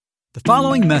The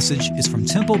following message is from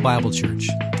Temple Bible Church.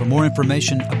 For more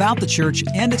information about the church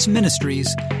and its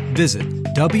ministries, visit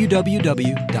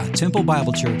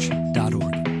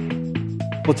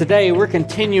www.templebiblechurch.org. Well, today we're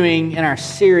continuing in our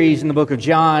series in the book of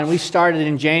John. We started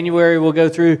in January. We'll go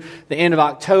through the end of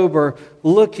October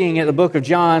looking at the book of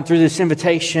John through this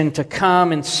invitation to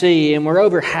come and see. And we're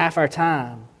over half our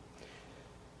time.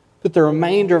 But the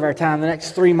remainder of our time, the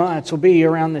next 3 months, will be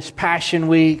around this Passion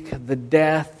Week, the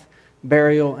death,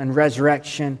 burial, and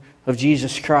resurrection of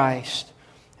Jesus Christ.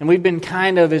 And we've been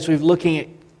as we've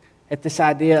looking at this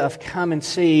idea of come and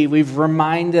see, we've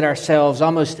reminded ourselves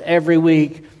almost every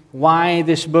week why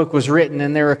this book was written.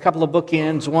 And there are a couple of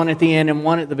bookends, one at the end and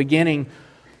one at the beginning.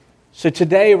 So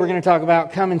today we're going to talk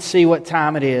about come and see what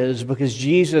time it is, because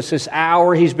Jesus, this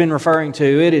hour he's been referring to,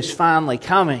 it is finally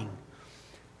coming.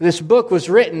 This book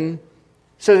was written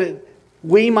so that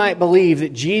we might believe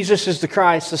that Jesus is the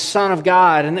Christ, the Son of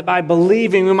God, and that by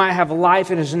believing we might have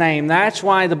life in His name. That's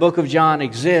why the book of John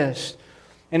exists.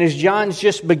 And as John's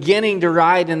just beginning to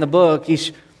write in the book,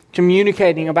 he's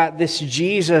communicating about this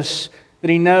Jesus that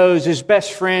he knows, his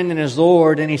best friend and his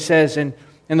Lord. And he says, and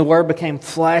the Word became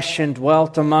flesh and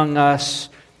dwelt among us,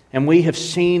 and we have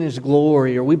seen His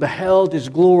glory, or we beheld His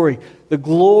glory, the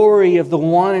glory of the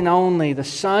one and only, the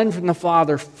Son from the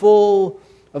Father, full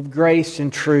of grace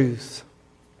and truth.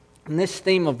 And this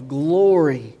theme of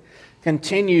glory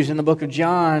continues in the book of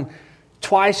John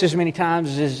twice as many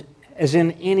times as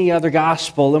in any other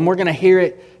gospel. And we're going to hear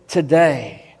it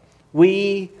today.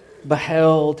 We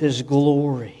beheld His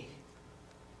glory.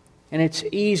 And it's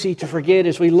easy to forget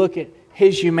as we look at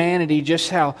His humanity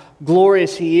just how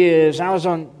glorious He is. I was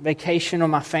on vacation with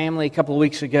my family a couple of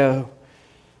weeks ago.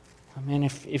 I mean,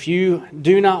 if you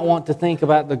do not want to think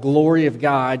about the glory of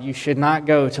God, you should not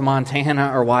go to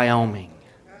Montana or Wyoming.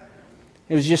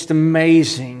 It was just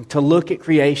amazing to look at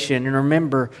creation and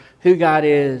remember who God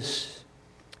is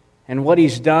and what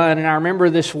He's done. And I remember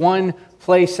this one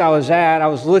place I was at. I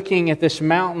was looking at this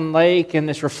mountain lake and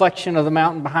this reflection of the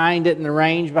mountain behind it and the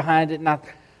range behind it. And I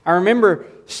remember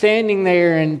standing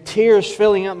there and tears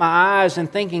filling up my eyes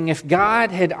and thinking, if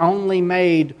God had only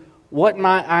made what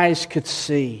my eyes could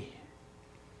see,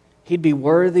 He'd be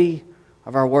worthy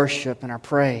of our worship and our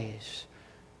praise.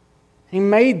 He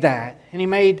made that, and He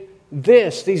made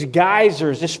these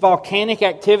geysers, this volcanic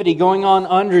activity going on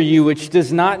under you, which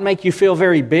does not make you feel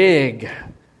very big.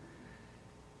 And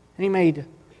He made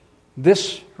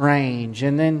this range,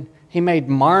 and then He made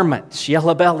marmots,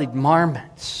 yellow-bellied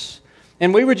marmots.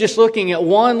 And we were just looking at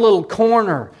one little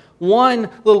corner of one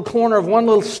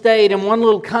little state and one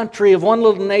little country of one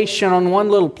little nation on one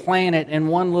little planet and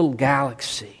one little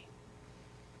galaxy.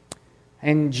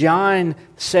 And John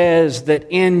says that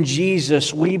in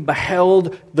Jesus we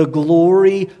beheld the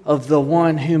glory of the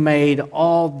one who made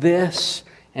all this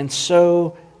and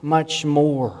so much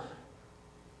more.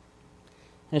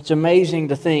 It's amazing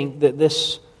to think that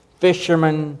this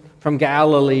fisherman from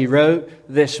Galilee wrote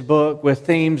this book with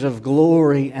themes of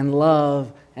glory and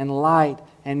love and light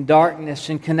and darkness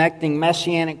and connecting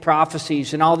messianic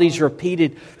prophecies and all these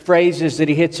repeated phrases that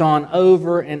he hits on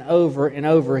over and over and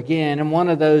over again. And one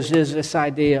of those is this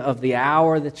idea of the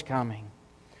hour that's coming.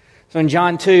 So in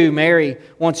John 2, Mary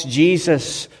wants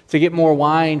Jesus to get more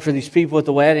wine for these people at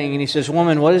the wedding. And he says,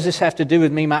 woman, what does this have to do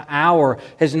with me? My hour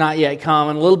has not yet come.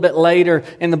 And a little bit later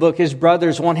in the book, his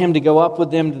brothers want him to go up with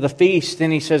them to the feast.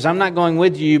 And he says, I'm not going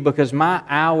with you because my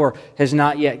hour has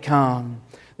not yet come.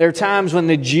 There are times when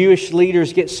the Jewish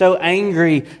leaders get so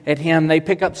angry at him, they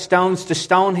pick up stones to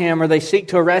stone him or they seek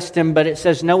to arrest him, but it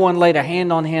says no one laid a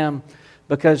hand on him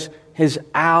because his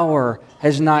hour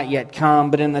has not yet come.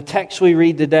 But in the text we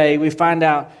read today, we find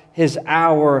out his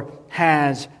hour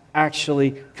has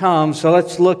actually come. So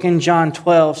let's look in John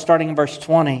 12, starting in verse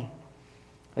 20,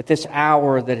 at this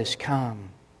hour that has come.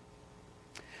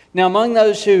 Now among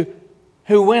those who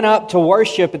went up to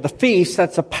worship at the feast,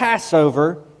 that's a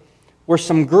Passover, were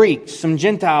some Greeks, some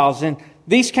Gentiles, and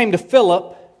these came to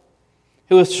Philip,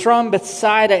 who was from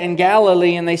Bethsaida in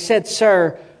Galilee, and they said,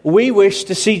 Sir, we wish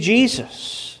to see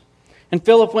Jesus. And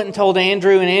Philip went and told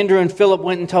Andrew, and Andrew and Philip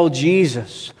went and told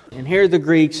Jesus. And here are the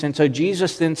Greeks, and so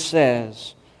Jesus then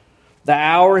says, the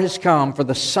hour has come for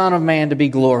the Son of Man to be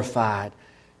glorified.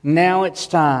 Now it's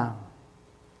time.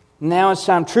 Now it's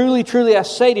time. Truly, truly, I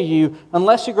say to you,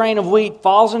 unless a grain of wheat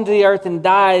falls into the earth and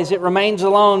dies, it remains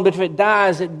alone. But if it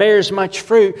dies, it bears much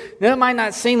fruit. Now, it might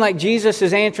not seem like Jesus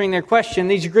is answering their question.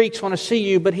 These Greeks want to see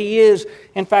you, but He is,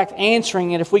 in fact,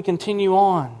 answering it if we continue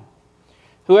on.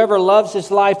 Whoever loves his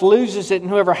life loses it,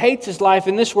 and whoever hates his life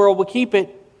in this world will keep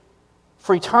it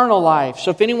for eternal life.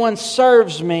 So if anyone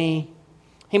serves me,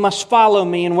 He must follow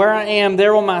me, and where I am,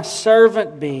 there will my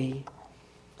servant be.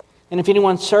 And if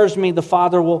anyone serves me, the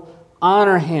Father will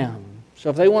honor him. So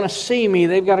if they want to see me,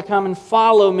 they've got to come and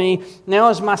follow me. Now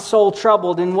is my soul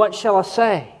troubled, and what shall I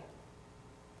say?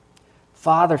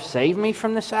 Father, save me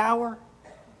from this hour?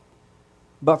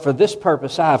 But for this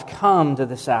purpose I have come to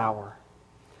this hour.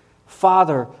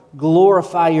 Father,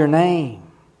 glorify your name.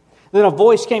 Then a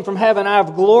voice came from heaven, I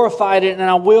have glorified it, and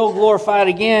I will glorify it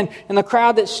again. And the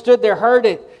crowd that stood there heard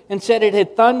it and said it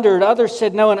had thundered. Others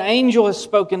said, no, an angel has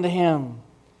spoken to him.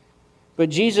 But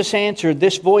Jesus answered,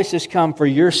 this voice has come for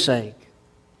your sake,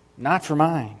 not for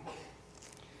mine.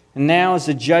 And now is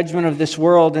the judgment of this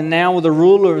world, and now will the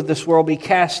ruler of this world be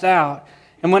cast out.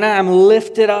 And when I am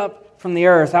lifted up from the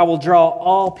earth, I will draw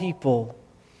all people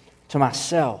to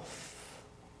myself.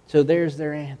 So there's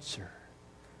their answer.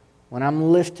 When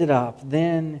I'm lifted up,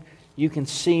 then you can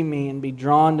see me and be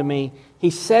drawn to me. He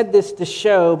said this to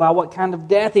show by what kind of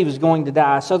death he was going to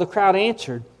die. So the crowd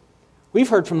answered, we've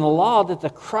heard from the law that the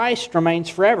Christ remains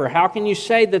forever. How can you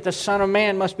say that the Son of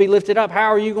Man must be lifted up? How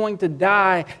are you going to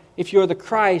die if you're the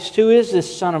Christ? Who is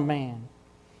this Son of Man?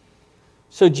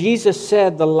 So Jesus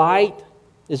said, the light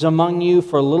is among you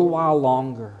for a little while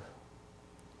longer.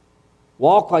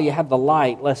 Walk while you have the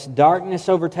light, lest darkness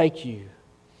overtake you.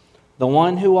 The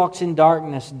one who walks in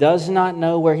darkness does not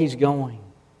know where he's going.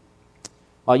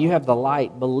 While you have the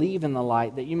light, believe in the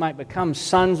light, that you might become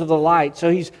sons of the light.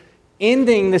 So he's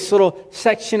ending this little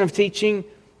section of teaching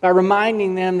by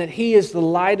reminding them that he is the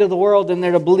light of the world and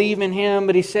they're to believe in him.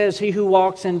 But he says, he who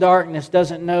walks in darkness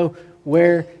doesn't know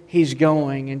where he's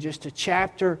going. And just a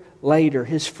chapter later,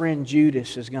 his friend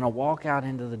Judas is going to walk out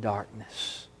into the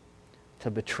darkness to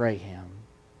betray him.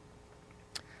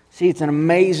 See, it's an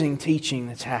amazing teaching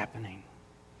that's happening.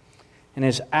 And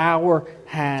his hour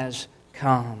has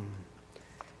come.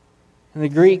 And the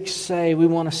Greeks say, we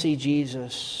want to see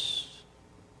Jesus.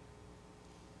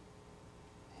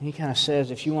 And he kind of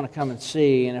says, if you want to come and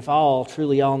see, and if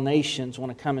truly all nations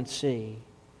want to come and see,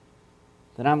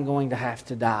 then I'm going to have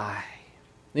to die.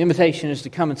 The invitation is to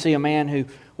come and see a man who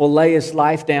will lay his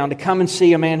life down, to come and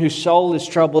see a man whose soul is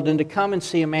troubled, and to come and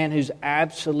see a man who's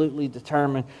absolutely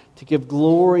determined to give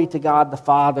glory to God the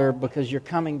Father, because you're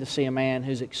coming to see a man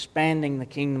who's expanding the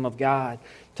kingdom of God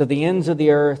to the ends of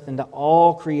the earth and to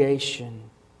all creation.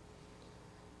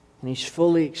 And he's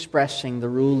fully expressing the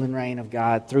rule and reign of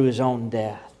God through his own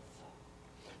death.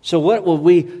 So what will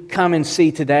we come and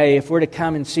see today if we're to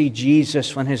come and see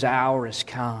Jesus when his hour has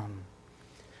come?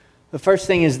 The first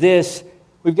thing is this: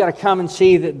 we've got to come and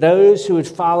see that those who would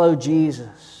follow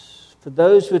Jesus, for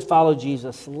those who would follow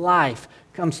Jesus, life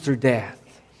comes through death.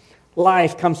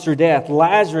 Life comes through death.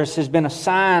 Lazarus has been a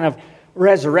sign of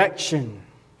resurrection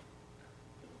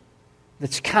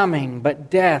that's coming,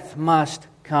 but death must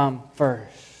come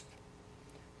first.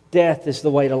 Death is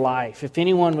the way to life. If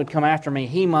anyone would come after me,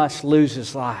 he must lose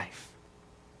his life.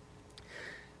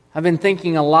 I've been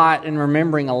thinking a lot and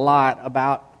remembering a lot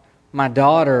about my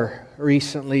daughter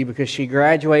recently because she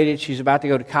graduated. She's about to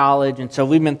go to college. And so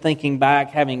we've been thinking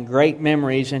back, having great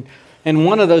memories. And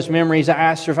one of those memories I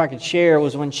asked her if I could share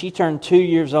was when she turned 2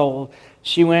 years old.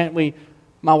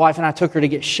 My wife and I took her to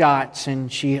get shots,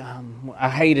 and I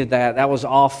hated that. That was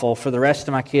awful. For the rest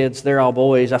of my kids, they're all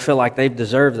boys. I feel like they've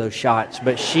deserved those shots,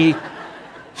 but she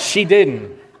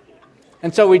didn't.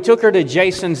 And so we took her to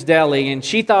Jason's Deli, and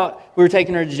she thought we were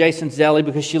taking her to Jason's Deli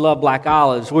because she loved black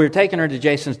olives. We were taking her to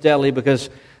Jason's Deli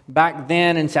because back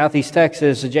then in Southeast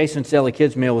Texas, the Jason's Deli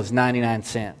kids meal was 99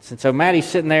 cents. And so Maddie's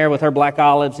sitting there with her black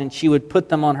olives, and she would put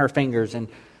them on her fingers and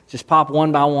just pop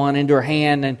one by one into her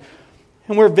hand. And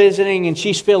we're visiting, and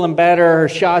she's feeling better. Her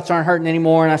shots aren't hurting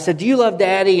anymore. And I said, do you love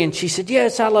Daddy? And she said,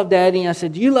 yes, I love Daddy. And I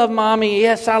said, do you love Mommy?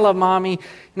 Yes, I love Mommy.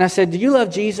 And I said, do you love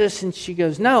Jesus? And she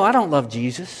goes, no, I don't love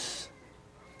Jesus.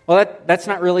 Well, that's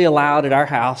not really allowed at our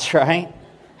house, right?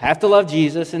 Have to love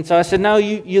Jesus. And so I said, no,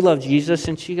 you love Jesus.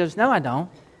 And she goes, no, I don't.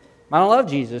 I don't love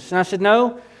Jesus. And I said,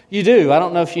 no, you do. I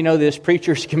don't know if you know this.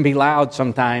 Preachers can be loud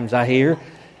sometimes, I hear.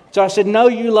 So I said, no,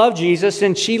 you love Jesus.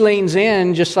 And she leans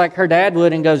in just like her dad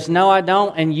would and goes, no, I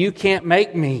don't, and you can't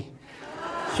make me.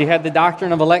 She had the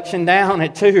doctrine of election down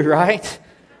at 2, right?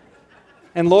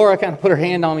 And Laura kind of put her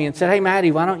hand on me and said, hey,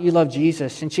 Maddie, why don't you love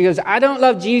Jesus? And she goes, I don't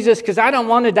love Jesus because I don't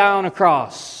want to die on a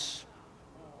cross.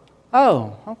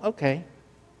 Oh, okay.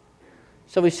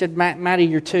 So we said, Maddie,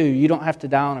 you're 2. You don't have to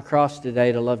die on a cross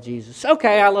today to love Jesus.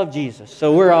 Okay, I love Jesus.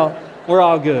 So we're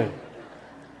all good.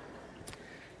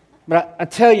 But I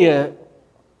tell you,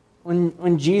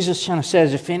 when Jesus kind of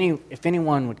says, if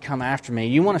anyone would come after me,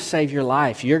 you want to save your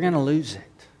life, you're going to lose it.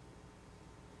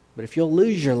 But if you'll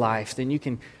lose your life, then you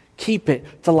can keep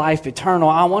it to life eternal.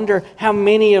 I wonder how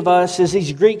many of us, as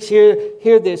these Greeks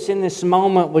hear this in this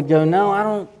moment, would go, no,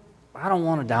 I don't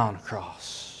want to die on a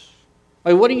cross.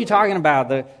 Wait, what are you talking about?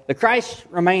 The Christ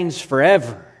remains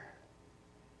forever.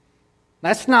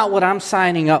 That's not what I'm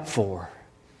signing up for.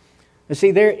 You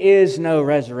see, there is no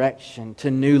resurrection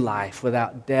to new life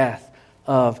without death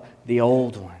of the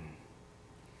old one.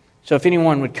 So if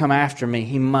anyone would come after me,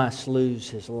 he must lose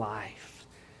his life.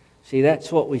 See,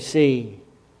 that's what we see.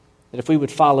 That if we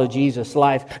would follow Jesus,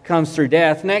 life comes through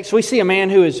death. Next, we see a man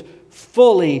who is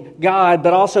fully God,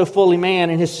 but also fully man,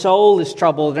 and his soul is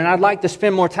troubled. And I'd like to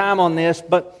spend more time on this,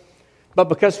 but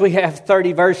because we have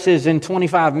 30 verses in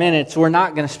 25 minutes, we're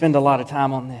not going to spend a lot of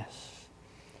time on this.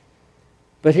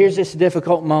 But here's this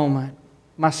difficult moment.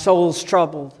 My soul's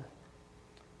troubled.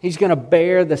 He's going to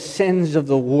bear the sins of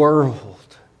the world.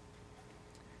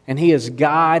 And He is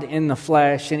God in the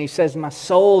flesh. And He says, my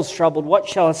soul's troubled. What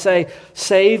shall I say?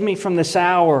 Save me from this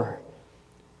hour.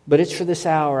 But it's for this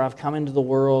hour I've come into the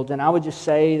world. And I would just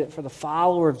say that for the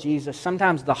follower of Jesus,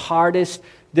 sometimes the hardest,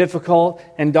 difficult,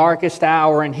 and darkest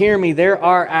hour, and hear me, there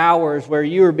are hours where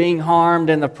you are being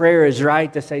harmed and the prayer is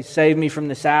right to say, save me from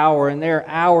this hour. And there are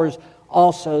hours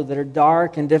also that are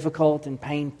dark and difficult and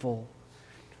painful,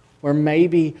 where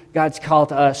maybe God's call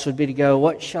to us would be to go,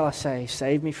 what shall I say?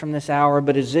 Save me from this hour.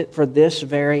 But is it for this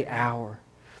very hour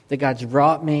that God's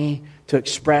brought me to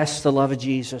express the love of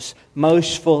Jesus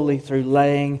most fully through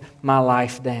laying my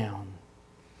life down?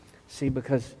 See,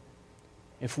 because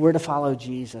if we're to follow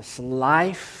Jesus,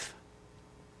 life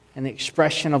and the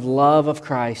expression of love of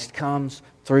Christ comes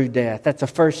through death. That's the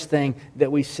first thing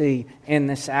that we see in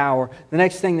this hour. The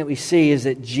next thing that we see is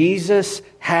that Jesus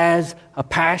has a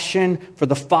passion for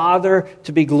the Father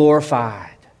to be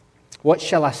glorified. What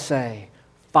shall I say?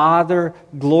 Father,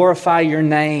 glorify your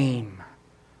name.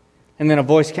 And then a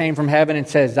voice came from heaven and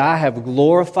says, I have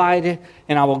glorified it,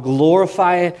 and I will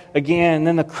glorify it again. And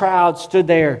then the crowd stood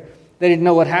there. They didn't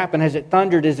know what happened. As it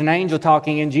thundered, as an angel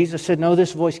talking, and Jesus said, no,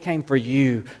 this voice came for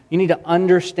you. You need to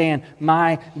understand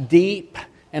my deep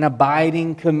and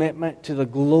abiding commitment to the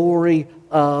glory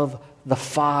of the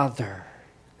Father.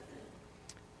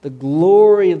 The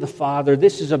glory of the Father.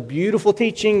 This is a beautiful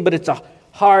teaching, but it's a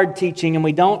hard teaching, and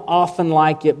we don't often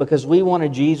like it because we want a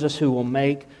Jesus who will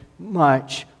make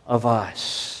much of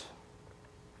us.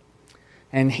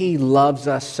 And He loves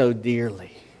us so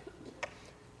dearly.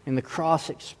 And the cross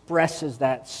expresses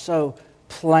that so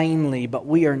plainly, but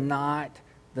we are not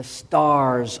the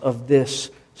stars of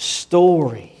this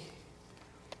story.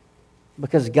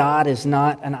 Because God is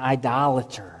not an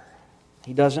idolater.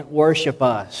 He doesn't worship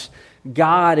us.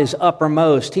 God is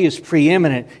uppermost. He is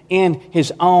preeminent in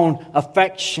His own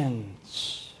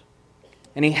affections.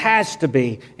 And He has to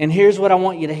be. And here's what I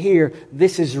want you to hear.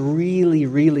 This is really,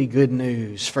 really good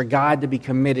news for God to be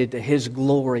committed to His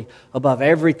glory above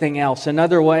everything else.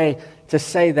 Another way to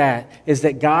say that is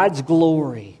that God's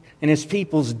glory and His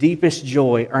people's deepest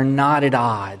joy are not at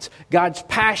odds. God's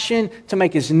passion to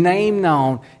make His name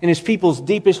known and His people's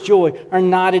deepest joy are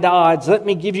not at odds. Let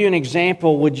me give you an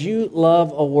example. Would you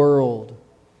love a world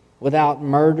without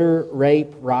murder,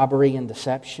 rape, robbery, and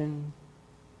deception?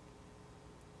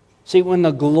 See, when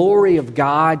the glory of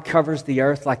God covers the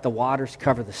earth like the waters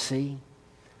cover the sea,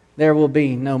 there will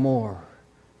be no more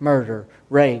murder,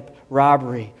 rape,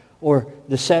 robbery, or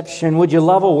deception. Would you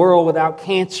love a world without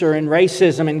cancer and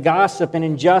racism and gossip and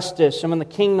injustice? And when the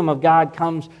kingdom of God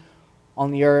comes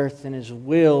on the earth and His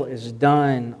will is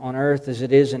done on earth as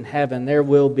it is in heaven, there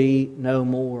will be no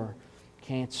more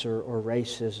cancer or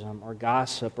racism or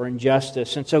gossip or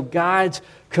injustice. And so God's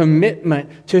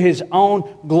commitment to His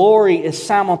own glory is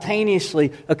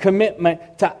simultaneously a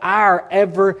commitment to our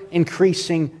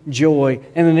ever-increasing joy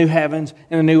in the new heavens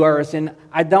and the new earth. And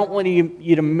I don't want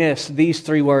you to miss these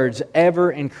three words,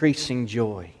 ever-increasing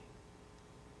joy.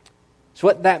 So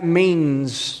what that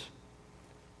means,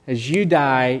 as you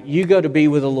die, you go to be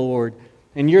with the Lord,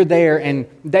 and you're there, and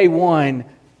day one,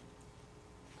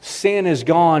 sin is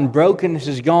gone, brokenness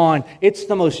is gone. It's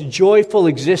the most joyful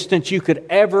existence you could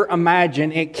ever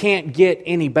imagine. It can't get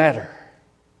any better.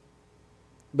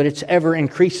 But it's ever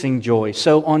increasing joy.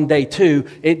 So on day two,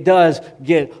 it does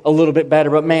get a little bit better.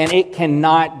 But man, it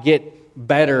cannot get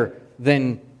better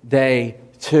than day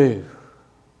two.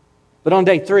 But on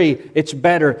day three, it's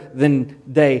better than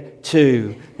day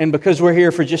two. And because we're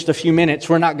here for just a few minutes,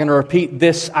 we're not going to repeat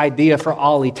this idea for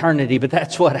all eternity. But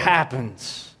that's what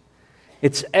happens.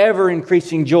 It's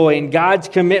ever-increasing joy, and God's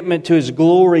commitment to His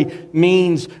glory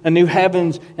means a new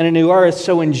heavens and a new earth.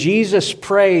 So when Jesus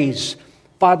prays,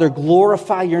 Father,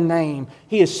 glorify your name,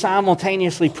 He is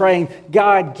simultaneously praying,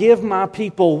 God, give my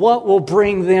people what will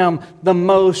bring them the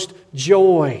most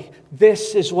joy.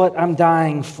 This is what I'm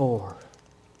dying for.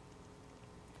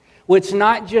 Well, it's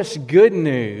not just good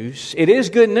news. It is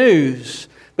good news,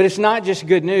 but it's not just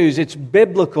good news. It's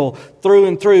biblical through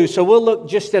and through. So we'll look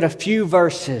just at a few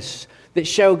verses that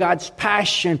show God's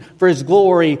passion for His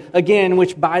glory, again,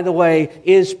 which, by the way,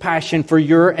 is passion for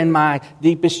your and my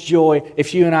deepest joy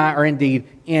if you and I are indeed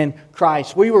in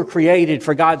Christ. We were created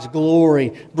for God's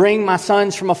glory. Bring my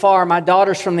sons from afar, my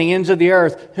daughters from the ends of the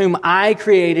earth, whom I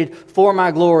created for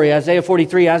my glory. Isaiah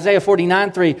 43, Isaiah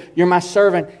 49:3, you're my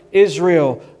servant,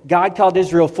 Israel. God called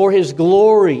Israel for His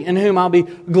glory, in whom I'll be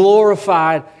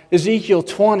glorified. Ezekiel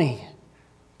 20,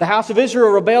 the house of Israel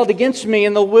rebelled against me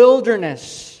in the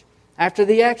wilderness. After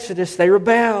the Exodus, they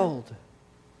rebelled.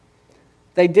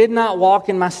 They did not walk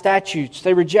in my statutes.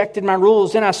 They rejected my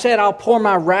rules. Then I said, I'll pour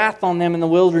my wrath on them in the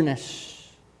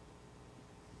wilderness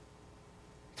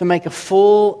to make a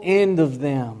full end of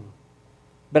them.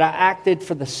 But I acted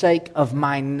for the sake of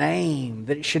my name,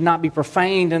 that it should not be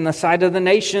profaned in the sight of the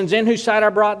nations, in whose sight I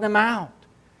brought them out.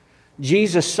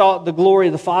 Jesus sought the glory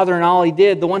of the Father in all He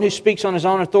did. The one who speaks on his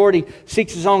own authority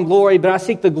seeks his own glory, but I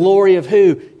seek the glory of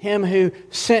who? Him who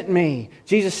sent me.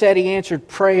 Jesus said He answered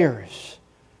prayers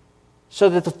so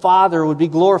that the Father would be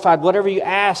glorified. Whatever you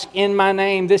ask in my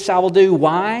name, this I will do.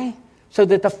 Why? So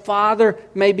that the Father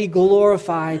may be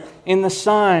glorified in the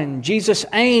Son. Jesus'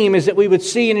 aim is that we would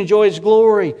see and enjoy His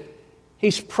glory.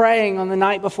 He's praying on the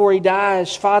night before He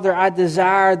dies, Father, I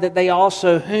desire that they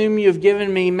also, whom You have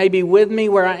given me, may be with me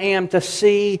where I am to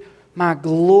see my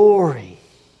glory.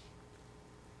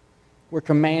 We're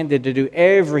commanded to do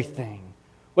everything.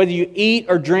 Whether you eat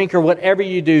or drink or whatever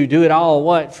you do, do it all,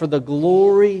 what? For the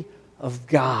glory of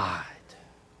God.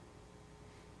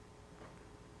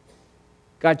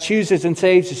 God chooses and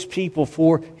saves His people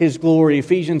for His glory.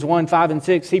 Ephesians 1, 5 and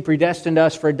 6, He predestined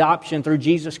us for adoption through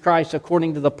Jesus Christ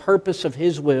according to the purpose of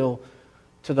His will,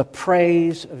 to the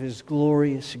praise of His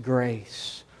glorious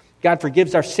grace. God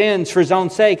forgives our sins for His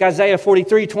own sake. Isaiah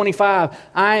 43, 25,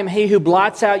 I am He who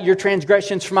blots out your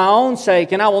transgressions for my own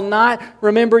sake, and I will not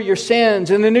remember your sins.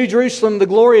 In the New Jerusalem, the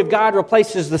glory of God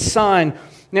replaces the sun.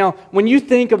 Now, when you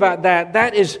think about that,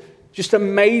 that is just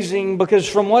amazing, because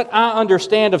from what I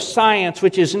understand of science,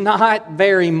 which is not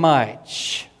very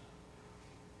much,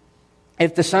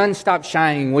 if the sun stops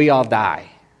shining, we all die.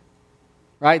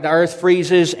 Right? The earth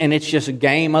freezes and it's just a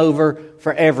game over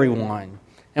for everyone.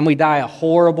 And we die a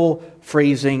horrible,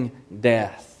 freezing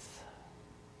death.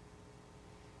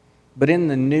 But in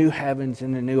the new heavens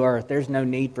and the new earth, there's no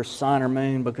need for sun or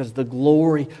moon, because the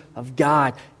glory of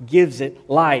God gives it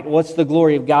light. What's the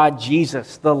glory of God?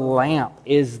 Jesus. The lamp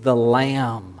is the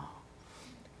Lamb.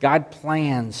 God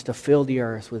plans to fill the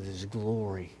earth with His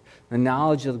glory. The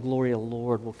knowledge of the glory of the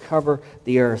Lord will cover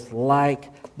the earth like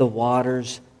the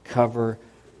waters cover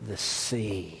the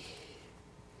sea.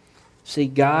 See,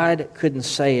 God couldn't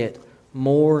say it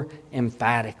more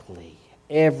emphatically.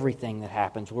 Everything that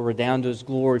happens will redound to His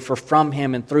glory, for from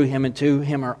Him and through Him and to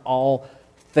Him are all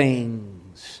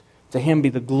things. To Him be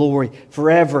the glory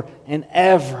forever and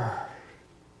ever.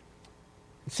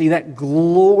 See, that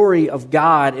glory of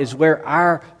God is where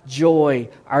our joy,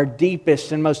 our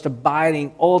deepest and most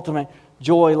abiding, ultimate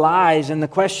joy lies. And the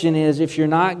question is, if you're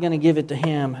not going to give it to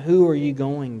Him, who are you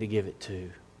going to give it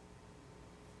to?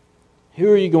 Who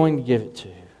are you going to give it to?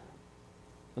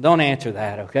 Well, don't answer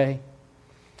that, okay?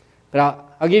 But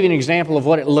I'll give you an example of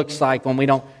what it looks like when we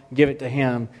don't give it to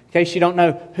Him. In case you don't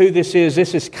know who this is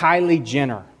Kylie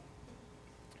Jenner.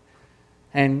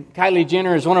 And Kylie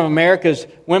Jenner is one of America's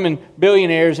women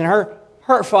billionaires, and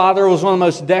her father was one of the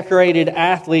most decorated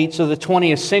athletes of the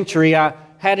 20th century. I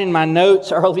had in my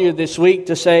notes earlier this week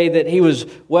to say that he was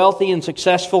wealthy and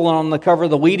successful on the cover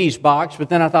of the Wheaties box, but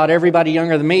then I thought everybody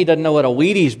younger than me doesn't know what a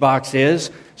Wheaties box is,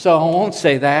 so I won't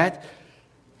say that.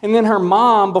 And then her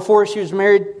mom, before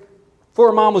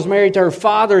her mom was married to her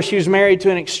father, she was married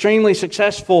to an extremely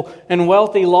successful and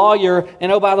wealthy lawyer.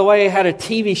 And oh, by the way, had a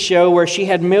TV show where she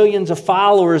had millions of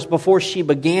followers before she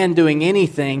began doing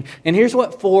anything. And here's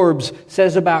what Forbes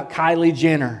says about Kylie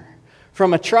Jenner.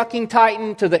 From a trucking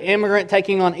titan to the immigrant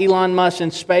taking on Elon Musk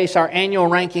in space, our annual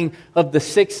ranking of the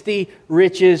 60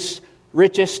 richest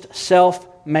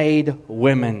self-made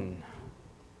women.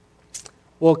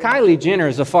 Well, Kylie Jenner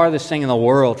is the farthest thing in the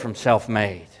world from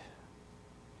self-made.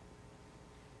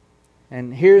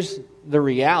 And here's the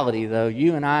reality, though.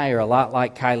 You and I are a lot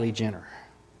like Kylie Jenner.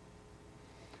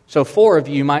 So 4 of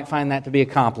you might find that to be a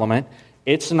compliment.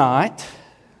 It's not.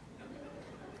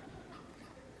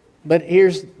 But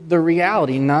here's the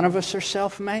reality. None of us are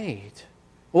self-made.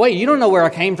 Well, wait, you don't know where I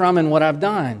came from and what I've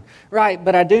done. Right,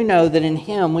 but I do know that in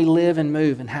Him we live and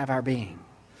move and have our being.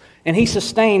 And He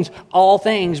sustains all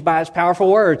things by His powerful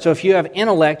word. So if you have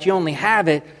intellect, you only have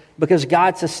it because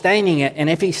God's sustaining it. And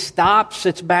if He stops,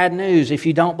 it's bad news. If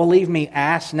you don't believe me,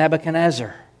 ask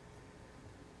Nebuchadnezzar.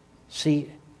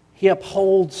 See, He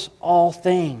upholds all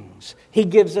things. He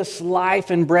gives us life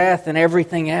and breath and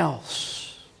everything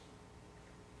else.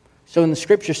 So when the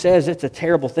Scripture says it's a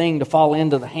terrible thing to fall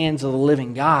into the hands of the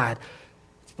living God,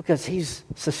 it's because He's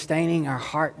sustaining our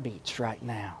heartbeats right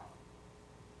now.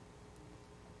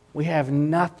 We have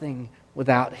nothing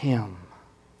without Him.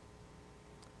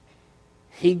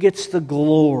 He gets the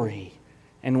glory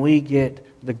and we get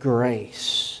the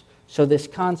grace. So this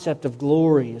concept of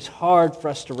glory is hard for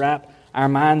us to wrap our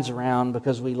minds around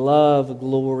because we love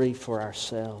glory for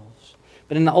ourselves.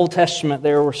 But in the Old Testament,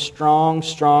 there were strong,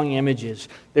 strong images.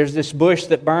 There's this bush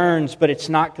that burns, but it's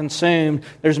not consumed.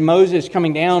 There's Moses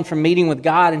coming down from meeting with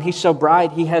God, and he's so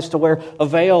bright he has to wear a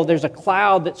veil. There's a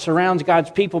cloud that surrounds God's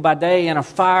people by day and a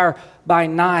fire by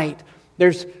night.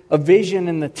 There's a vision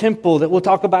in the temple that we'll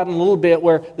talk about in a little bit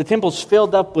where the temple's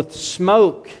filled up with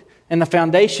smoke and the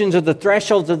foundations of the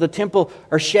thresholds of the temple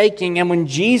are shaking. And when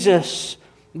Jesus,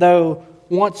 though,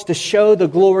 wants to show the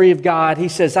glory of God, He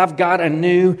says, I've got a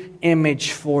new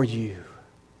image for you.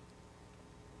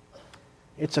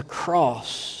 It's a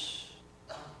cross,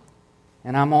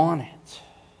 and I'm on it.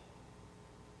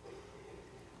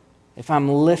 If I'm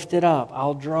lifted up,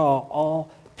 I'll draw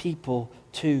all people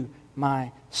to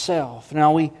myself.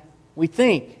 Now we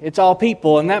think it's all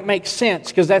people, and that makes sense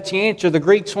because that's the answer. The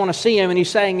Greeks want to see Him, and He's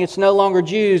saying it's no longer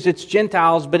Jews, it's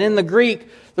Gentiles. But in the Greek,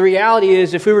 the reality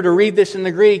is, if we were to read this in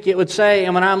the Greek, it would say,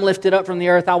 and when I'm lifted up from the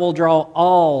earth, I will draw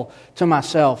all to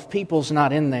myself. People's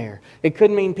not in there. It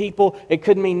could mean people, it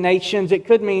could mean nations, it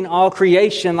could mean all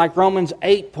creation, like Romans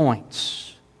 8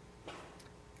 points.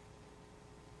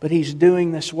 But He's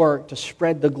doing this work to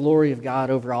spread the glory of God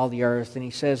over all the earth, and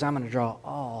He says, I'm going to draw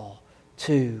all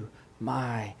to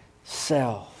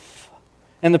myself.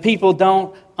 And the people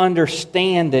don't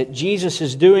understand it. Jesus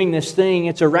is doing this thing.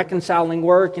 It's a reconciling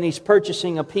work, and He's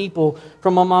purchasing a people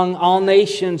from among all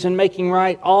nations and making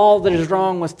right all that is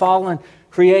wrong with fallen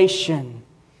creation.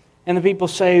 And the people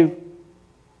say,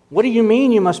 what do you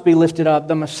mean you must be lifted up?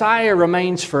 The Messiah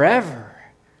remains forever.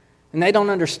 And they don't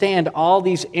understand all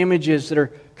these images that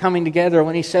are coming together.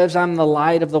 When He says, I'm the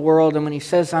light of the world, and when He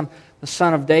says, I'm the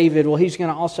Son of David, well, He's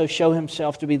going to also show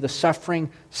Himself to be the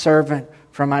suffering servant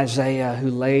from Isaiah who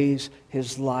lays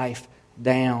his life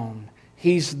down.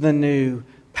 He's the new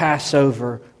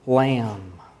Passover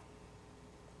lamb.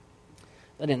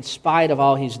 But in spite of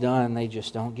all He's done, they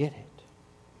just don't get it.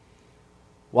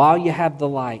 While you have the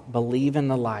light, believe in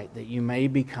the light that you may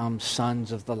become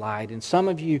sons of the light. And some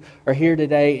of you are here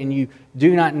today and you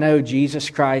do not know Jesus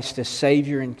Christ as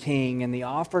Savior and King. And the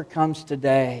offer comes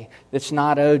today that's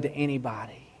not owed to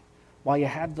anybody. While you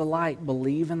have the light,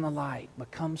 believe in the light.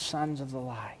 Become sons of the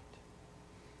light.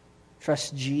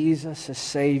 Trust Jesus as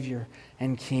Savior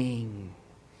and King.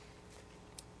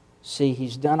 See,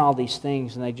 He's done all these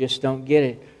things and they just don't get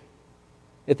it.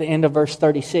 At the end of verse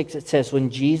 36, it says,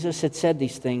 when Jesus had said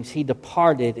these things, He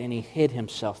departed and He hid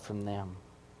Himself from them.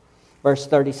 Verse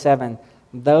 37,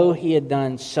 though He had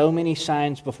done so many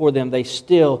signs before them, they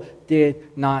still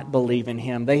did not believe in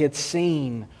Him. They had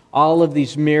seen all of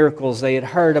these miracles. They had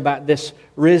heard about this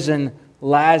risen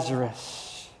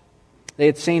Lazarus. They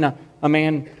had seen a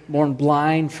man born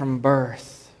blind from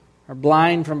birth, or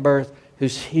blind from birth,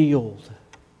 who's healed.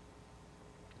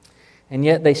 And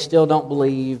yet they still don't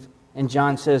believe. And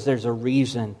John says there's a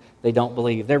reason they don't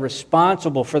believe. They're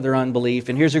responsible for their unbelief.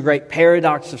 And here's a great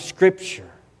paradox of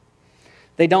Scripture.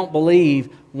 They don't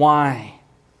believe. Why?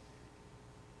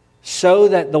 So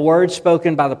that the word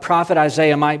spoken by the prophet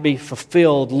Isaiah might be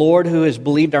fulfilled. Lord, who has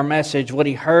believed our message, what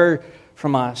He heard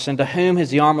from us, and to whom has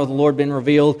the arm of the Lord been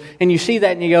revealed? And you see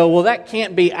that and you go, well, that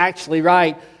can't be actually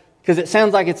right, because it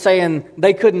sounds like it's saying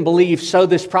they couldn't believe, so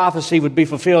this prophecy would be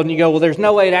fulfilled. And you go, well, there's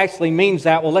no way it actually means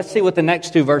that. Well, let's see what the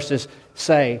next two verses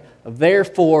say.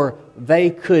 Therefore,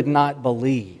 they could not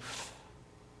believe.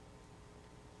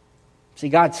 See,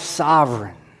 God's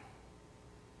sovereign.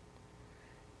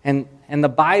 And the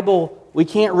Bible, we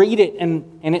can't read it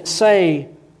and it say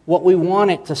what we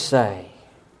want it to say.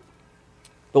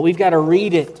 But we've got to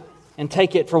read it and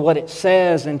take it for what it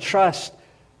says and trust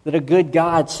that a good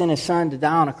God sent His Son to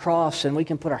die on a cross, and we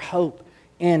can put our hope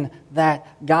in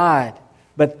that God.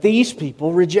 But these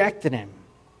people rejected Him.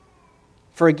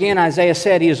 For again, Isaiah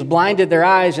said, He has blinded their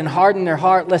eyes and hardened their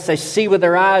heart, lest they see with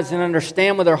their eyes and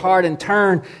understand with their heart and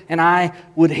turn, and I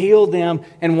would heal them.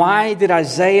 And why did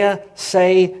Isaiah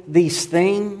say these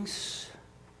things?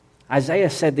 Isaiah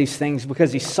said these things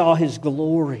because he saw His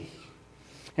glory.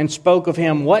 and spoke of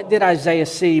him, what did Isaiah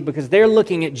see? Because they're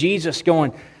looking at Jesus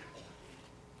going,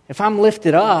 if I'm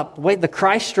lifted up, wait, the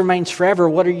Christ remains forever,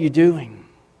 what are you doing?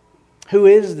 Who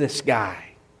is this guy?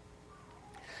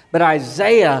 But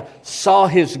Isaiah saw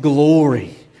his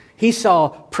glory. He saw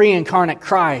pre-incarnate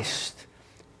Christ.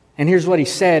 And here's what he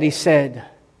said. He said,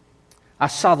 I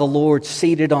saw the Lord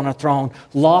seated on a throne,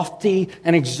 lofty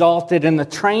and exalted, and the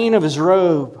train of his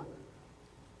robe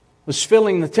was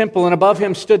filling the temple, and above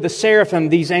him stood the seraphim,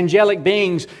 these angelic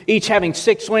beings, each having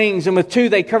 6 wings, and with 2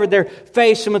 they covered their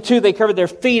face, and with 2 they covered their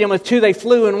feet, and with 2 they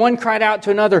flew, and one cried out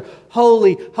to another,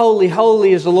 Holy, holy,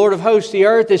 holy is the Lord of hosts. The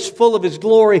earth is full of His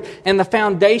glory, and the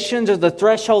foundations of the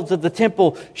thresholds of the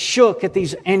temple shook at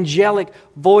these angelic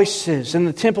voices, and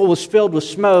the temple was filled with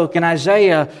smoke. And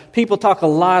Isaiah, people talk a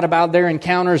lot about their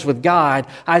encounters with God.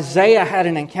 Isaiah had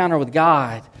an encounter with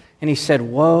God, and he said,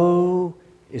 woe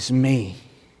is me.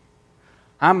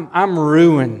 I'm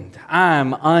ruined.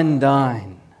 I'm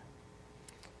undone.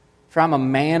 For I'm a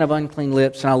man of unclean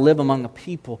lips, and I live among a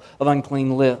people of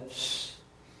unclean lips.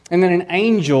 And then an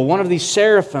angel, one of these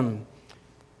seraphim,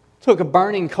 took a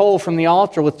burning coal from the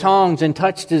altar with tongs and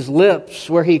touched his lips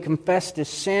where he confessed his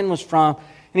sin was from.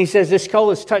 And he says, this coal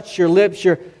has touched your lips,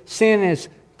 your sin is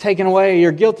taken away,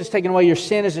 your guilt is taken away, your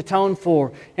sin is atoned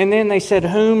for. And then they said,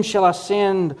 whom shall I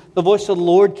send? The voice of the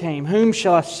Lord came. Whom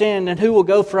shall I send, and who will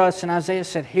go for us? And Isaiah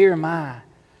said, here am I,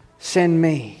 send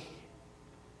me.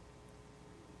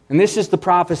 And this is the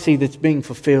prophecy that's being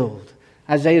fulfilled.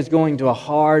 Isaiah is going to a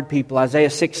hard people. Isaiah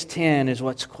 6:10 is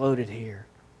what's quoted here.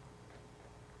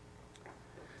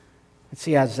 And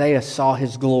see, Isaiah saw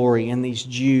his glory, and these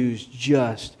Jews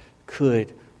just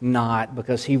could not,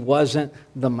 because he wasn't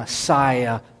the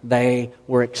Messiah they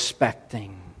were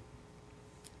expecting.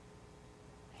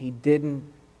 He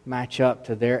didn't match up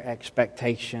to their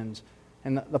expectations.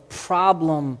 And the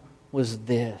problem was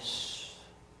this,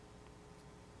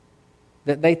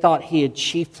 that they thought he had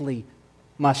chiefly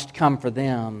must come for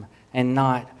them and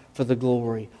not for the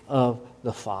glory of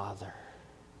the Father.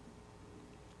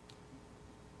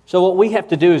 So what we have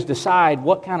to do is decide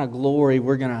what kind of glory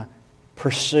we're going to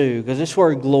pursue, because this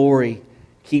word glory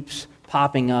keeps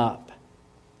popping up.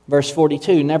 Verse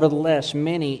 42, nevertheless,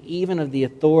 many, even of the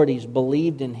authorities,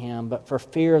 believed in him, but for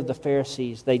fear of the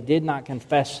Pharisees, they did not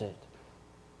confess it,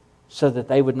 so that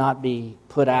they would not be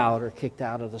put out or kicked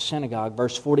out of the synagogue.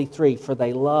 Verse 43, for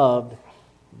they loved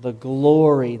the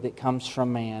glory that comes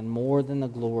from man more than the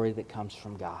glory that comes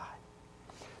from God.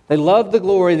 They love the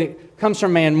glory that comes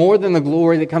from man more than the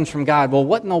glory that comes from God. Well,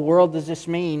 what in the world does this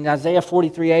mean? Isaiah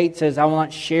 43:8 says, I will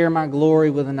not share my glory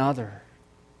with another.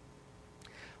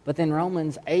 But then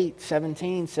Romans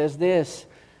 8:17 says this,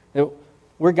 that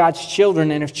we're God's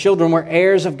children, and if children, we're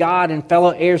heirs of God and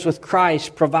fellow heirs with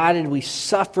Christ, provided we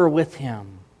suffer with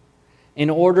Him, in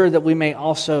order that we may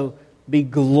also be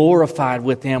glorified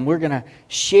with Him. We're going to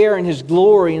share in His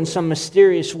glory in some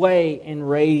mysterious way, in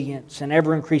radiance and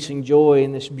ever-increasing joy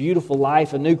in this beautiful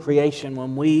life, a new creation,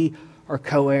 when we are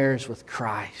co-heirs with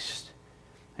Christ.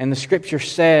 And the Scripture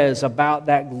says about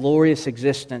that glorious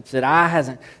existence that eye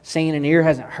hasn't seen and ear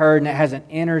hasn't heard and it hasn't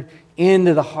entered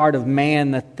into the heart of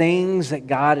man, the things that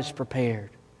God has prepared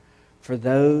for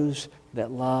those that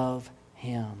love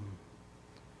Him.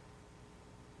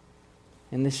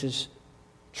 And this is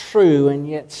true, and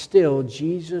yet still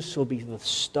Jesus will be the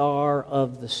star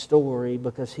of the story,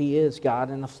 because He is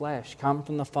God in the flesh, come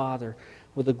from the Father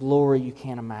with a glory you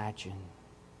can't imagine.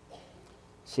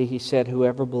 See, He said,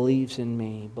 whoever believes in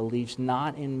me believes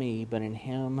not in me, but in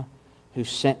Him who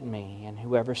sent me. And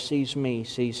whoever sees me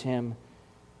sees Him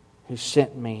who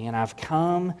sent me. And I've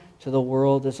come to the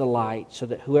world as a light, so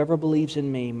that whoever believes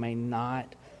in me may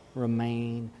not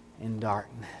remain in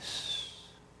darkness.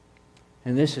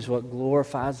 And this is what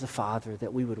glorifies the Father,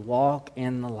 that we would walk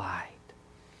in the light.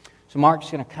 So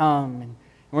Mark's going to come, and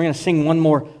we're going to sing one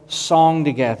more song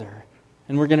together.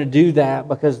 And we're going to do that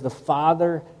because the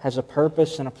Father has a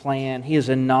purpose and a plan. He is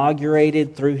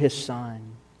inaugurated through His Son.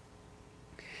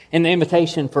 And the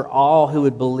invitation for all who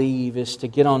would believe is to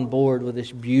get on board with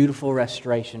this beautiful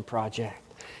restoration project.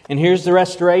 And here's the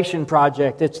restoration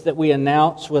project. It's that we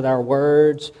announce with our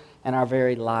words and our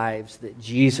very lives that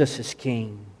Jesus is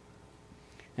King,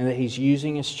 and that He's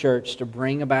using His church to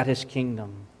bring about His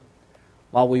kingdom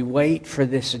while we wait for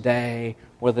this day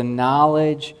where the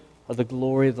knowledge of the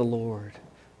glory of the Lord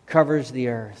covers the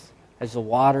earth as the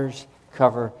waters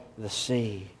cover the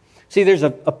sea. See, there's a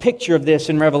picture of this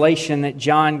in Revelation that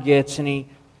John gets, and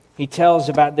he tells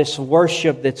about this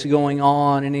worship that's going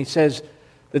on, and he says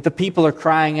that the people are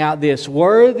crying out this,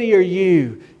 worthy are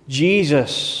you,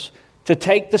 Jesus, to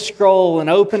take the scroll and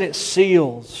open its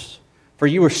seals, for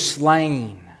you were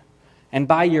slain, And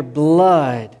by your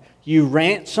blood, you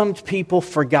ransomed people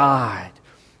for God.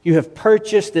 You have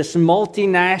purchased this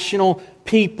multinational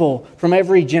people from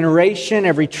every generation,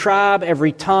 every tribe,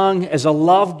 every tongue as a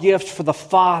love gift for the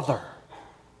Father.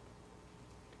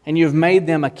 And you have made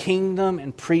them a kingdom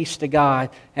and priests to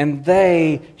God, and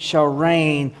they shall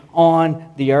reign on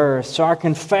the earth. So our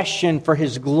confession for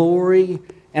His glory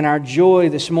and our joy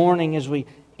this morning as we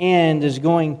end is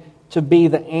going to be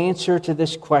the answer to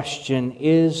this question: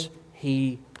 is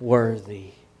He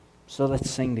worthy? So let's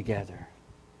sing together.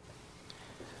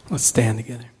 Let's stand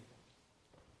together.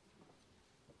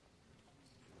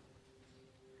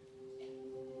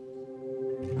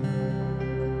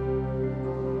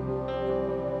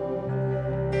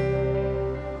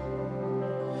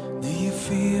 Do you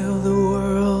feel the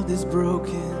world is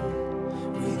broken?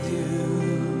 We do.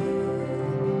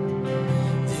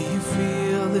 Do you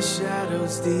feel the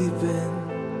shadows deepen?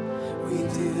 We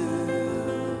do.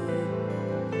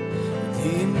 Do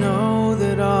you know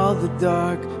that all the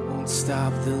dark won't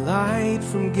stop the light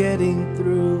from getting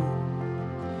through?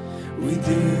 We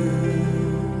do.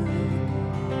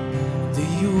 Do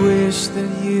you wish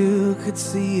that you could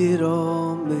see it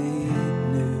all made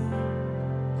new?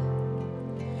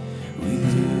 We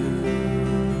do.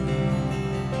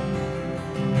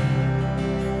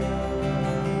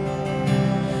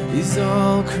 Is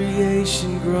all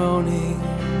creation groaning?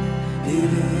 It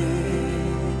is.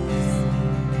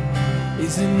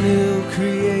 Is a new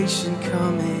creation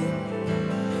coming?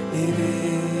 It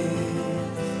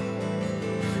is.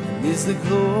 And is the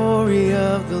glory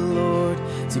of the Lord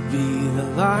to be the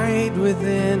light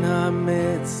within our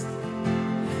midst?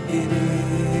 It is.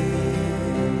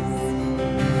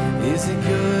 Is it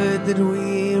good that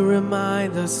we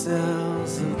remind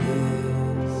ourselves of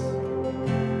this?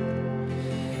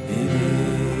 It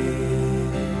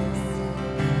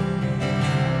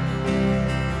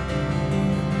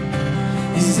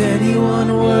is. Is anyone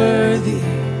worthy?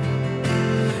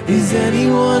 Is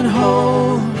anyone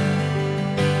whole?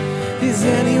 Is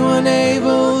anyone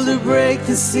able to break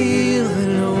the seal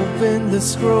and open the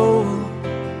scroll?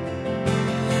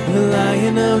 The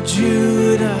Lion of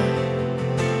Judah,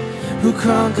 who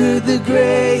conquered the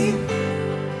grave.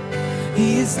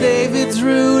 He is David's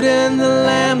root and the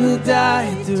Lamb who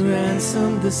died to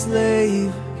ransom the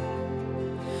slave.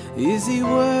 Is He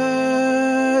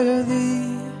worthy?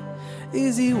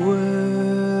 Is He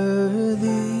worthy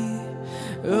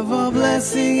of all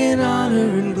blessing and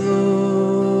honor and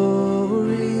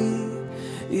glory?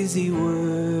 Is He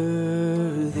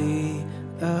worthy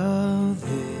of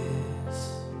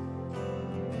this?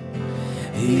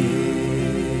 He is.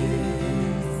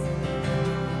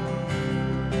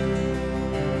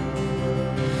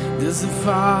 Does the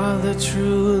Father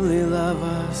truly love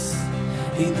us?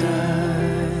 He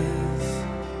does.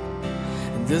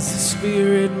 Does the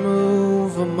Spirit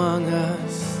move among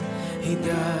us? He does.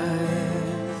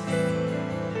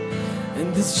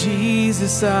 And does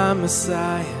Jesus, our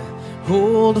Messiah,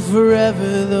 hold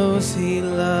forever those He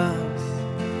loves?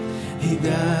 He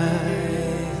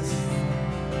does.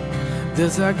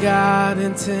 Does our God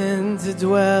intend to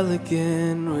dwell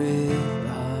again with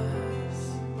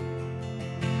us?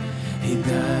 He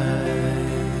does.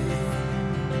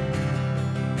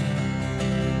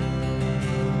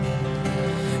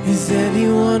 Is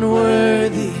anyone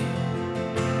worthy?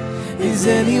 Is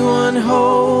anyone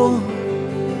whole?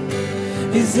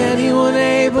 Is anyone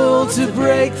able to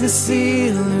break the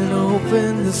seal and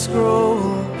open the scroll?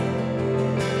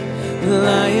 The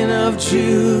Lion of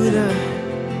Judah,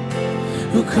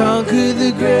 who conquered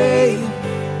the grave.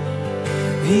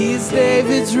 He is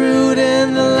David's root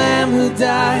and the Lamb who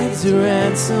died to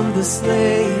ransom the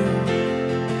slave.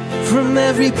 From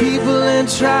every people and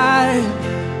tribe,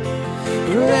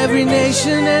 for every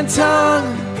nation and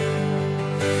tongue,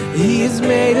 He has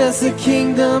made us a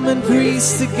kingdom and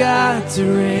priests to God to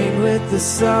reign with the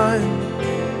Son.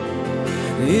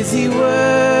 Is He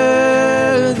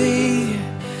worthy?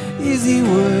 Is He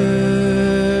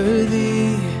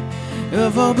worthy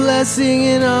of all blessing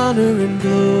and honor and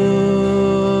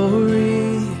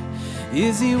glory?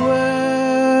 Is He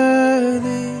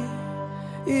worthy?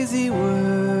 Is He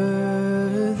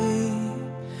worthy?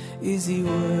 Is He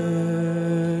worthy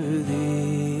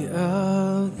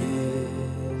of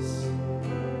this?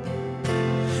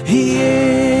 He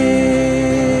is.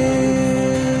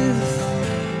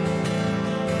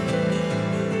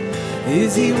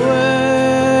 Is He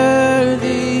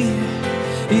worthy?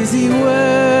 Is He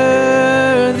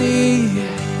worthy?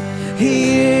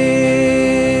 He is.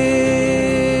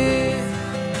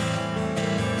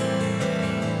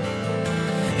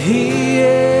 He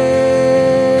is.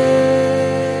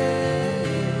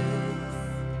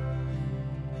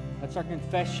 our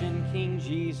confession, King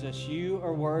Jesus, you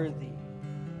are worthy,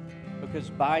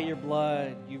 because by your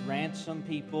blood you ransom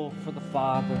people for the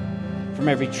Father from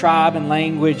every tribe and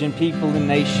language and people and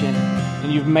nation.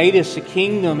 And you've made us a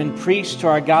kingdom and priests to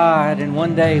our God, and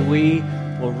one day we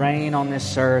will reign on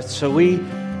this earth. So we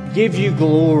give you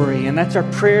glory, and that's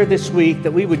our prayer this week,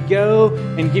 that we would go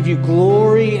and give you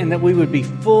glory and that we would be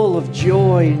full of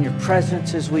joy in your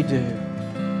presence as we do.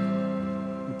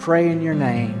 And pray in your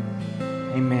name.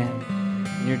 Amen.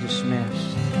 And you're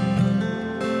dismissed.